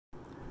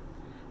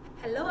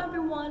Hello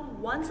everyone,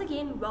 once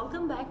again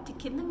welcome back to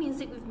Kinder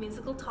Music with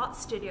Musical Thought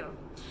Studio.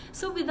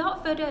 So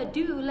without further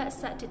ado, let's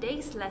start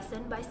today's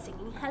lesson by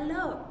singing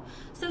hello.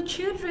 So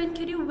children,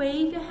 could you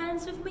wave your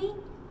hands with me?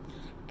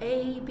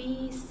 A,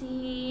 B,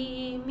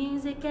 C,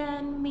 music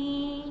and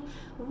me.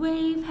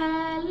 Wave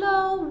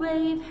hello,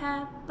 wave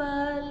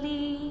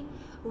happily.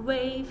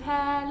 Wave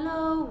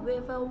hello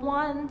with a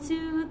 1,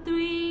 2,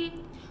 3.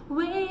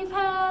 Wave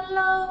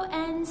hello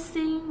and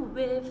sing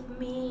with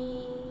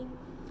me.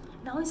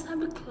 Now it's time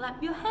to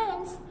clap your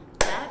hands.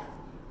 Clap,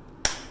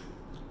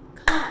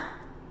 clap.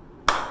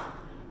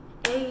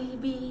 A,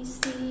 B,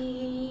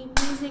 C,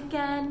 music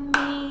and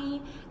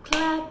me.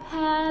 Clap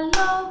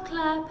hello,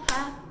 clap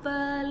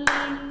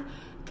happily.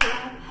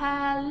 Clap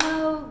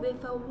hello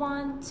with a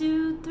 1,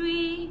 2,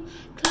 3.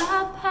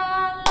 Clap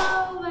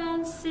hello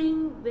and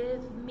sing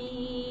with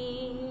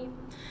me.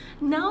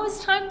 Now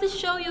it's time to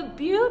show your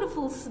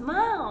beautiful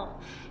smile.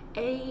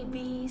 A,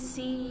 B,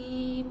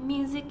 C,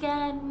 music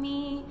and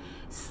me.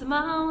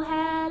 Smile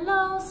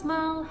hello,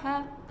 smile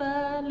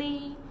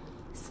happily.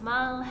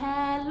 Smile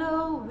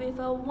hello with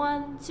a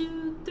 1,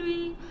 2,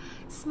 3.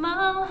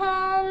 Smile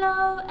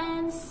hello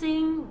and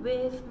sing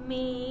with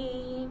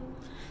me.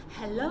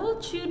 Hello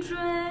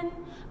children,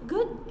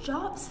 good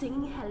job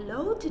singing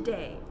hello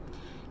today.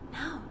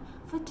 Now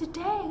for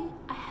today,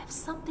 I have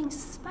something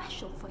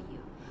special for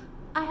you.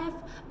 I have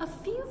a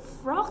few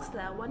frogs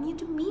that I want you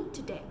to meet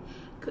today.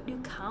 Could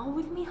you count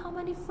with me how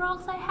many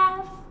frogs I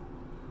have?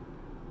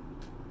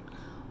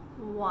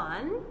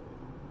 1,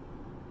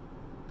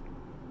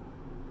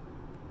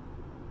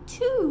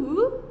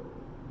 2,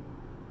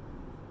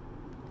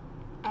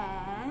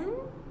 and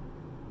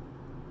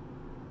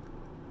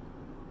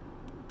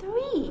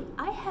 3.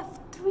 I have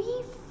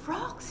 3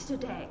 frogs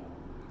today.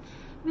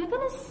 We're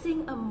gonna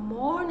sing a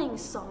morning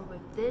song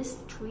with these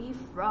 3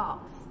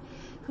 frogs.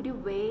 Could you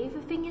wave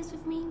your fingers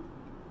with me?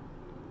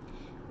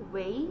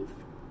 Wave,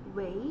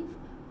 wave,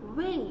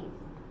 wave.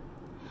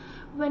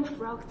 When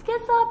frogs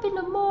get up in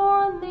the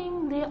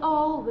morning, they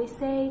always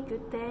say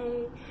good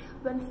day.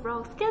 When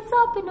frogs get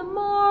up in the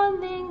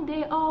morning,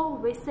 they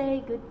always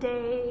say good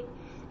day.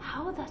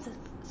 How does a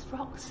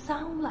frog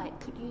sound like?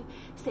 Could you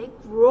say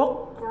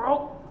croak,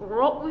 croak,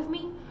 croak with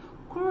me?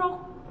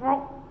 Croak,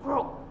 croak,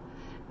 croak.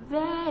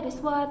 That is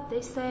what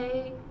they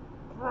say.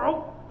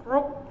 Croak,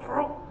 croak,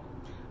 croak.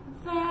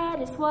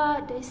 That is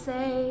what they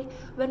say.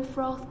 When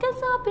frogs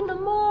get up in the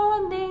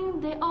morning,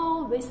 they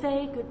always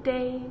say good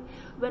day.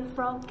 When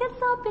frogs get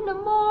up in the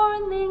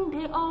morning,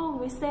 they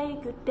always say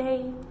good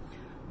day.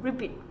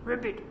 Ribbit,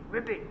 ribbit,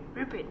 ribbit,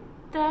 ribbit.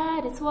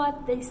 That is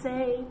what they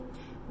say.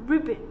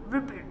 Ribbit,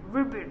 ribbit,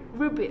 ribbit,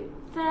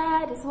 ribbit.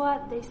 That is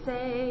what they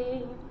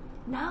say.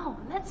 Now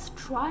let's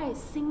try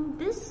sing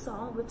this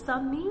song with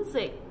some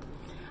music.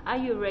 Are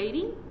you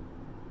ready?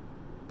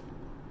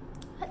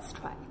 Let's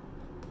try.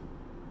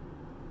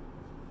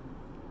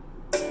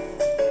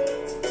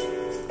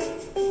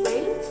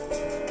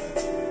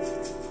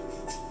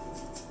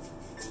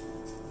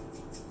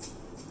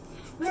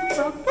 When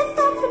frog gets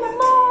up in the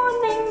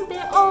morning,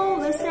 they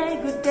always say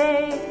good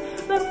day.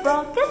 When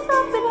frog gets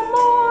up in the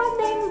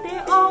morning, they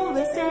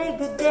always say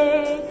good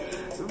day.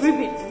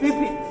 Ribbit,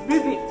 ribbit,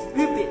 ribbit,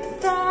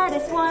 ribbit. That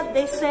is what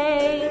they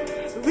say.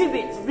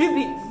 Ribbit,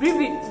 ribbit,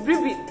 ribbit,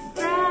 ribbit.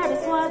 That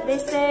is what they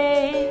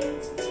say.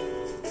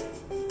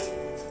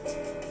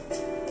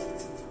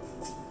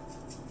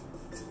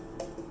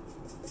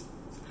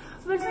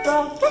 When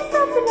frog gets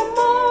up in the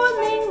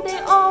morning, they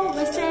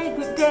always say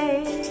good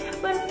day.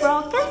 When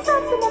frog gets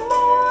up in the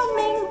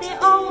morning, they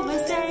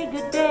always say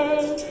good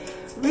day.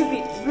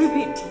 Ribbit,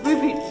 ribbit,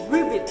 ribbit,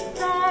 ribbit.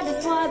 That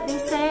is what they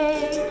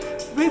say.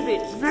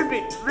 Ribbit,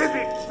 ribbit,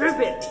 ribbit,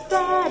 ribbit.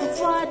 That is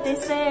what they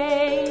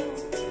say.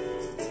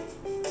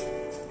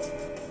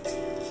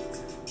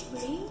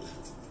 Ready?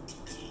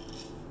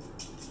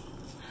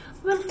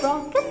 When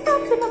frog gets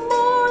up in the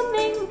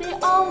morning, they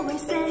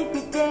always say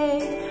good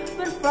day.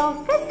 When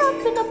frog gets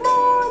up in the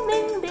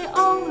morning, they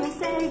always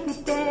say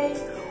good day.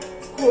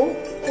 Croak,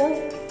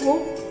 croak,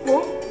 croak,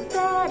 croak.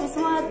 That is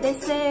what they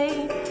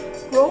say.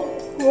 Croak,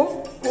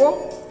 croak,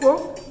 croak,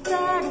 croak.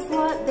 That is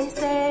what they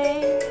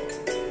say.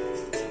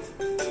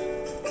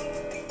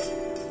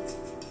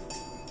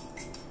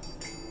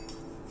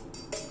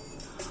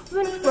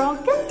 When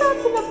frog gets up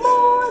in the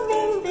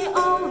morning, they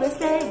always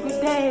say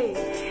good day.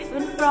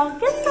 When frog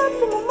gets up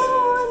in the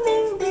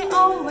morning, they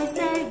always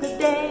say good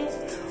day.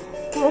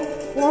 Croak,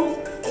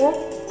 croak, croak,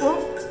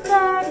 croak.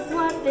 That is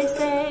what they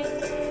say.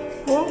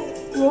 Croak,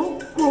 croak,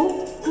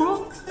 croak,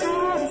 croak.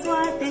 That is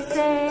what they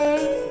say.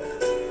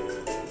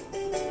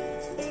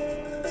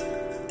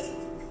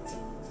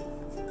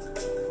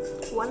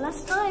 One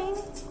last time.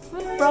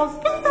 When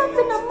frog gets up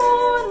in the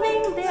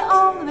morning, they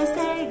always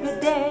say good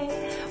day.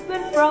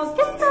 When frog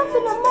gets up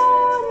in the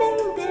morning,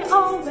 they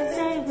always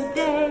say good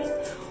day.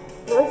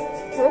 Croak,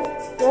 croak,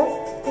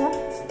 croak, croak.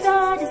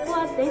 That is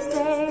what they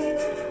say.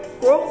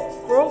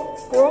 Croak, croak,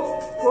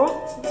 croak,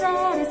 croak.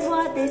 That is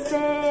what they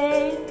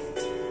say.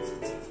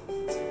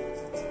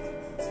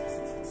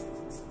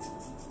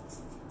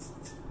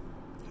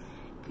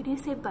 Could you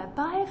say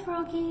bye-bye,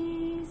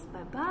 froggies?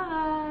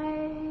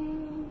 Bye-bye.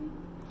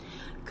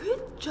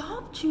 Good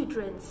job,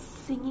 children,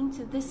 singing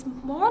to this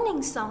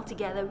morning song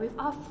together with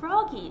our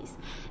froggies.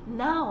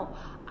 Now,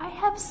 I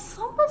have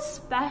someone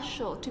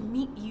special to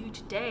meet you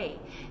today.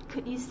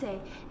 Could you say,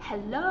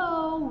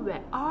 hello,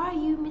 where are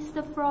you,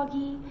 Mr.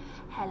 Froggy?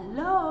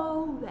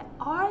 Hello, where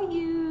are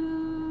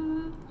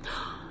you?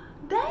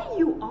 There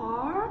you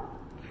are.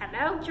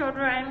 Hello,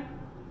 children.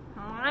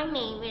 My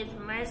name is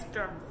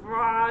Mr.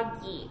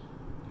 Froggy.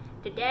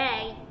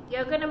 Today,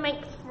 you're gonna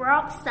make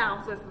frog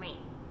sounds with me.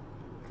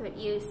 Could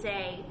you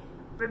say,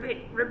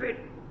 ribbit, ribbit,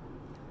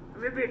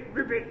 ribbit,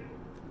 ribbit,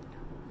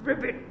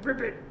 ribbit,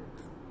 ribbit?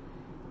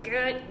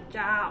 Good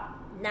job.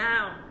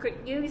 Now, could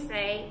you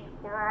say,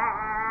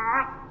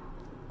 quack,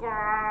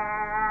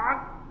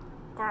 quack,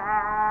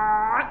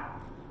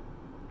 quack?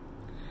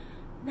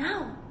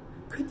 Now,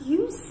 could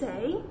you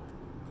say,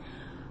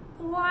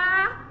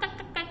 Quack,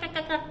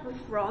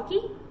 with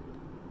Froggy?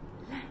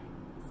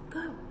 Let's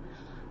go.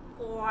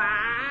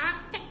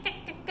 quack,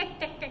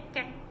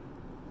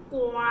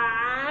 quack.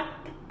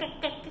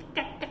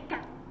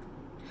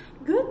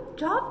 Good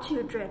job,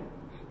 children.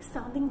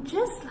 Sounding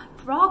just like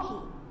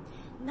Froggy.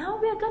 Now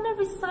we're gonna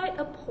recite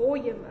a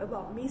poem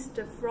about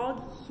Mr.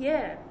 Froggy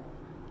here.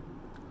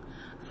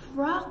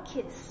 Frog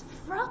kiss,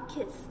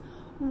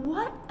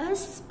 what a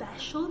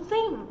special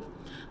thing.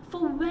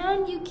 For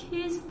when you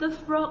kiss the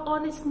frog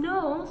on its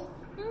nose,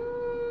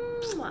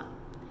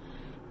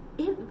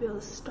 it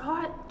will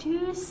start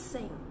to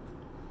sing.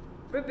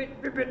 Ribbit,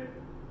 ribbit,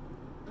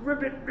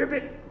 ribbit,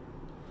 ribbit.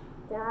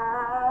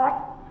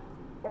 Quack,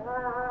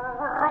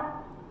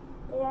 quack,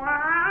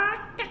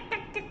 quack.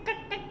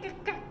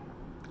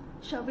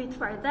 Shall we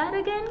try that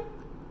again?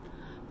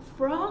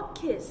 Frog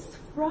kiss,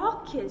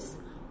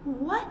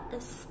 what a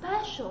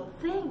special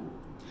thing.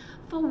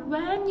 For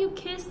when you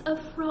kiss a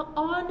frog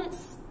on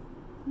its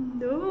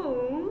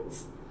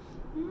nose,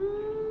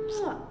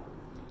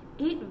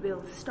 it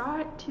will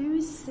start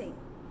to sing.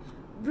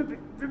 Ribbit,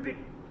 ribbit,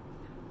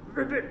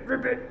 ribbit,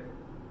 ribbit.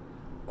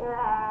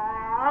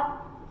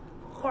 Quack,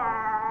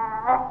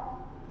 quack,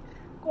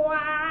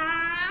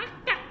 quack.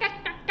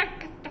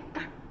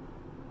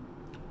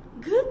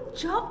 Good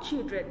job,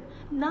 children.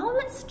 Now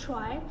let's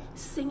try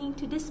singing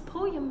to this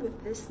poem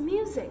with this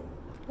music.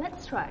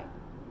 Let's try.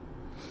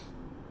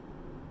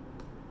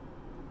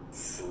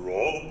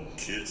 Frog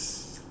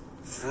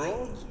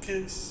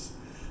kiss,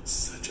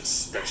 such a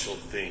special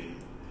thing.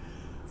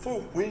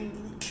 For when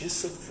you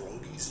kiss a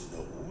froggy's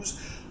nose,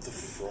 the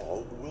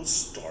frog will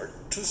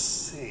start to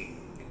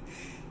sing.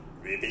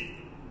 Ribbit,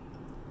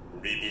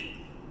 ribbit,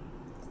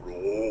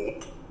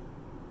 croak,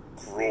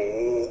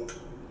 croak,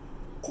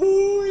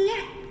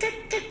 quack.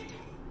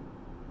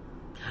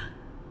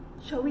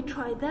 Shall we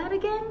try that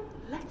again?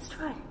 Let's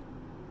try.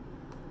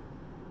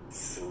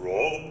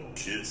 Frog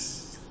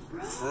kiss,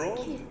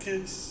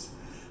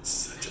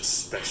 such a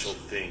special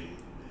thing.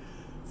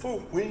 For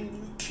when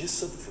you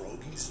kiss a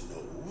froggy's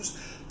nose,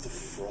 the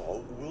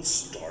frog will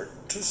start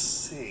to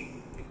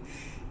sing.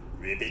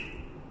 Ribbit,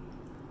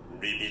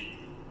 ribbit,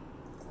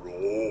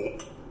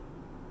 croak,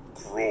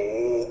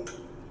 croak,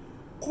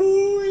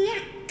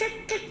 quack.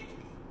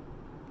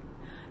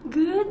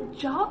 Good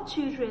job,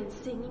 children,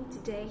 singing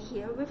today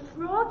here with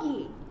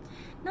Froggy.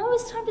 Now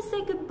it's time to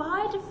say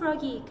goodbye to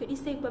Froggy. Could you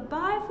say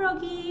bye-bye,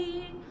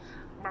 Froggy?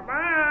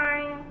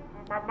 Bye-bye.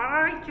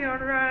 Bye-bye,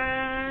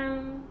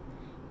 children.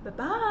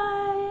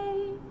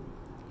 Bye-bye.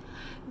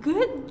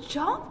 Good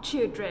job,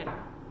 children.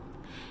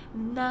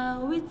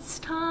 Now it's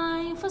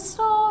time for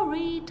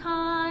story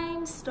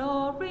time,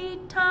 story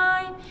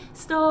time,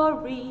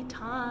 story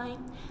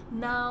time.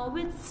 Now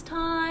it's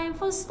time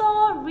for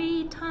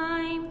story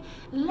time.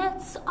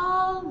 Let's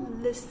all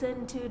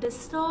listen to the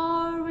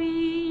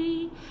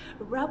story.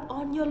 Rub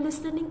on your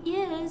listening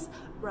ears.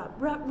 Rub,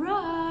 rub,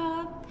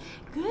 rub.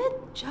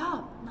 Good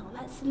job. Now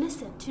let's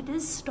listen to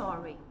this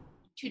story.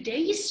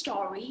 Today's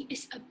story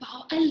is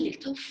about a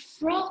little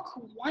frog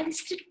who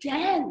wants to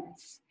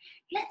dance.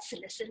 Let's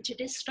listen to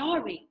this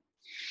story.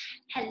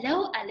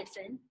 Hello,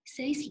 elephant,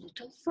 says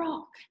little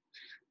frog.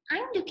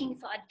 I'm looking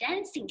for a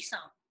dancing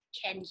song.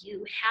 Can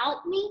you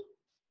help me?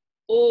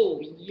 Oh,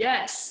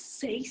 yes,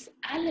 says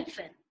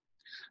elephant.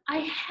 I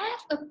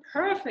have a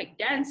perfect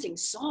dancing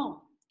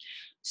song.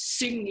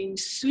 Singing,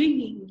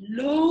 swinging,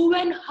 low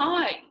and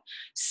high.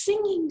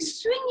 Singing,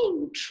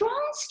 swinging,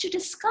 trunks to the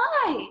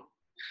sky.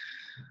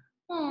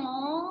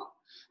 Aww,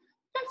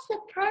 that's the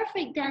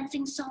perfect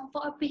dancing song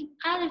for a big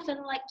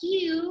elephant like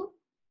you,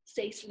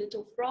 says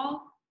little frog.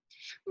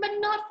 But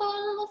not for a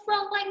little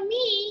frog like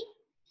me.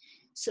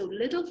 So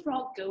little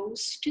frog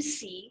goes to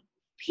see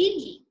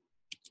Piggy.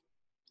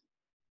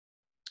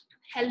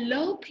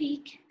 Hello,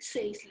 Pig,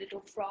 says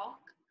little frog.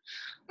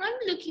 I'm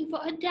looking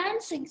for a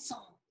dancing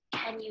song.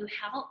 Can you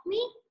help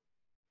me?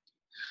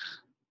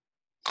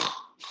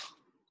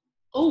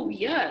 Oh,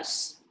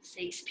 yes,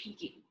 says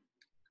Piggy.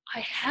 I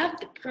have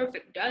the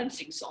perfect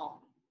dancing song.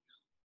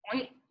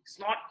 Oink,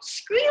 snort,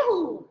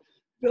 squeal,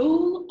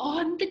 roll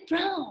on the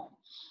ground.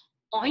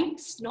 Oink,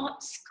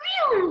 snort,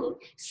 squeal.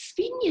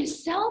 Spin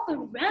yourself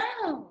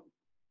around.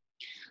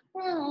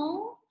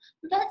 Oh,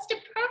 that's the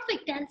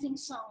perfect dancing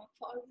song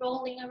for a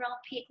rolling around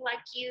pig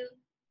like you.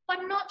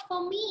 But not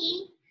for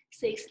me,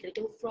 says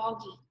little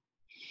froggy.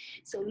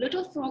 So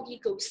little froggy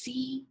goes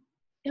see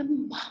the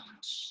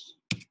monkey.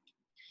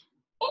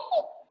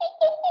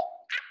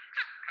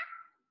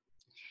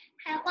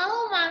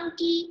 Hello,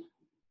 monkey,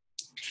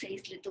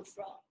 says little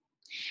frog.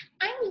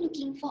 I'm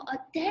looking for a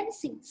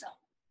dancing song.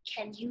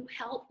 Can you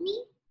help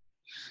me?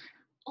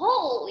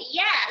 Oh,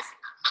 yes,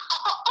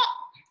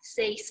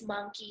 says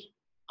monkey.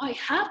 I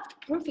have the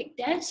perfect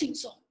dancing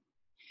song.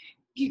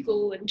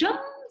 Giggle and jump,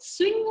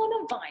 swing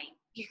on a vine.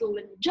 Giggle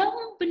and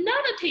jump,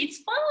 banana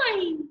tastes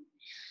fine.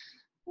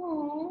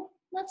 Oh,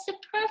 that's the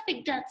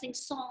perfect dancing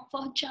song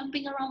for a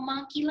jumping around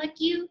monkey like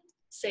you,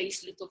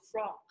 says little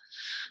frog.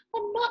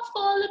 But not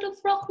for a little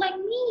frog like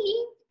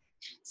me.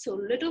 So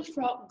little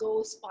frog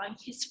goes find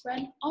his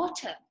friend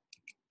Otter.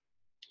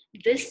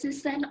 This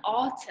is an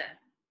otter.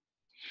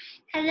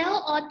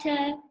 Hello,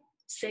 Otter,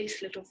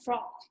 says little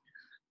frog.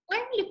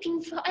 I'm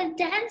looking for a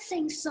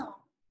dancing song.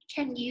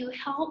 Can you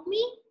help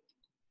me?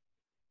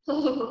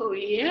 Oh,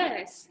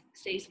 yes,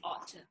 says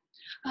Otter.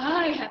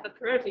 I have a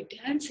perfect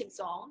dancing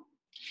song.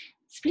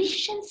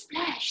 Splish and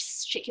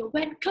splash, shake your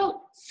wet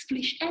coat.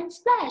 Splish and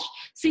splash,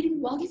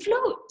 sing while you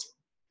float.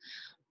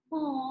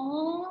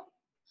 Aww,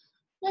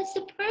 that's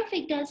the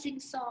perfect dancing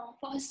song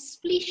for a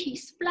splishy,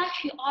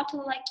 splashy otter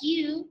like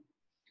you,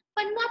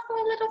 but not for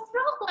a little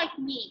frog like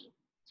me.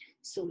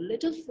 So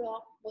little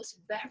frog was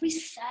very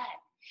sad,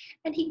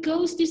 and he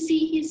goes to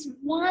see his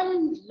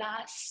one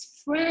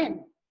last friend.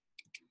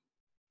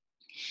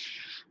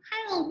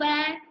 Hello,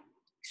 bear,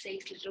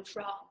 says little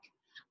frog.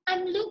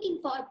 I'm looking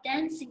for a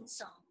dancing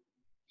song.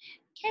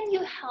 Can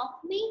you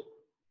help me?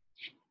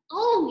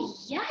 Oh,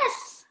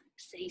 yes,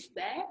 says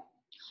bear.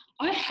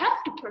 I have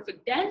the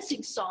perfect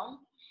dancing song.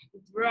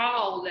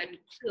 Growl and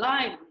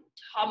climb,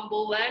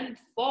 tumble and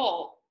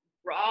fall.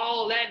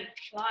 Growl and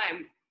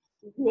climb,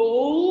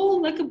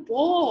 roll like a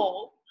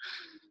ball.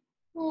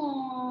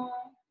 Aww,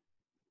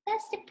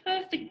 that's the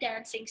perfect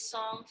dancing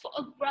song for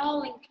a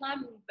growling,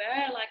 climbing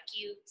bear like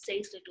you,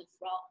 says little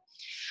frog.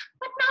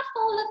 But not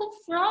for a little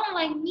frog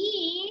like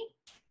me.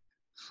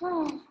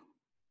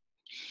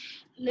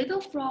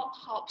 Little frog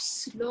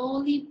hops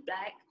slowly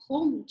back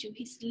home to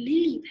his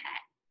lily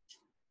pad.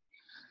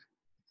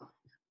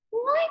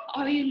 Why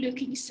are you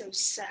looking so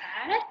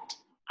sad?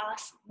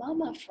 Asked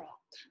Mama Frog.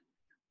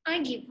 I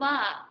give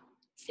up,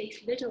 says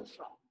little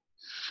frog.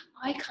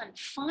 I can't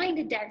find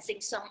a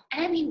dancing song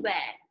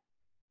anywhere.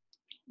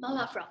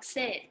 Mama Frog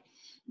said,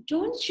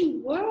 don't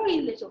you worry,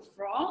 little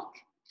frog.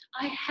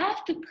 I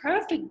have the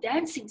perfect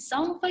dancing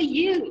song for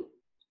you.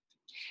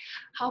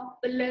 Hop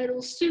a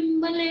little,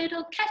 swim a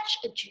little, catch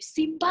a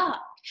juicy bug.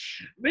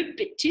 Rip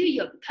it to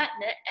your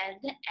partner and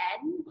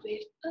end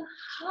with a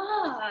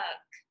hug.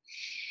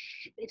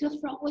 Little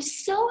frog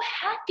was so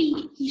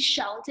happy, he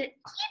shouted,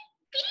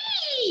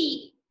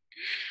 Yippee!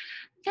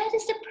 That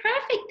is the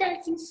perfect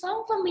dancing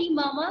song for me,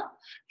 Mama.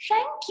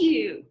 Thank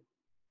you.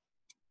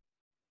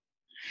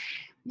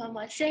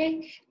 Mama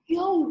said,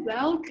 you're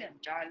welcome,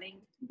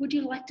 darling. Would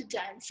you like to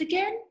dance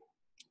again?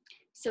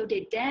 So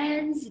they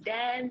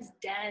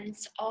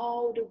danced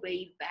all the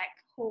way back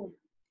home.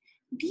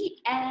 The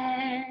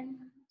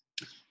end.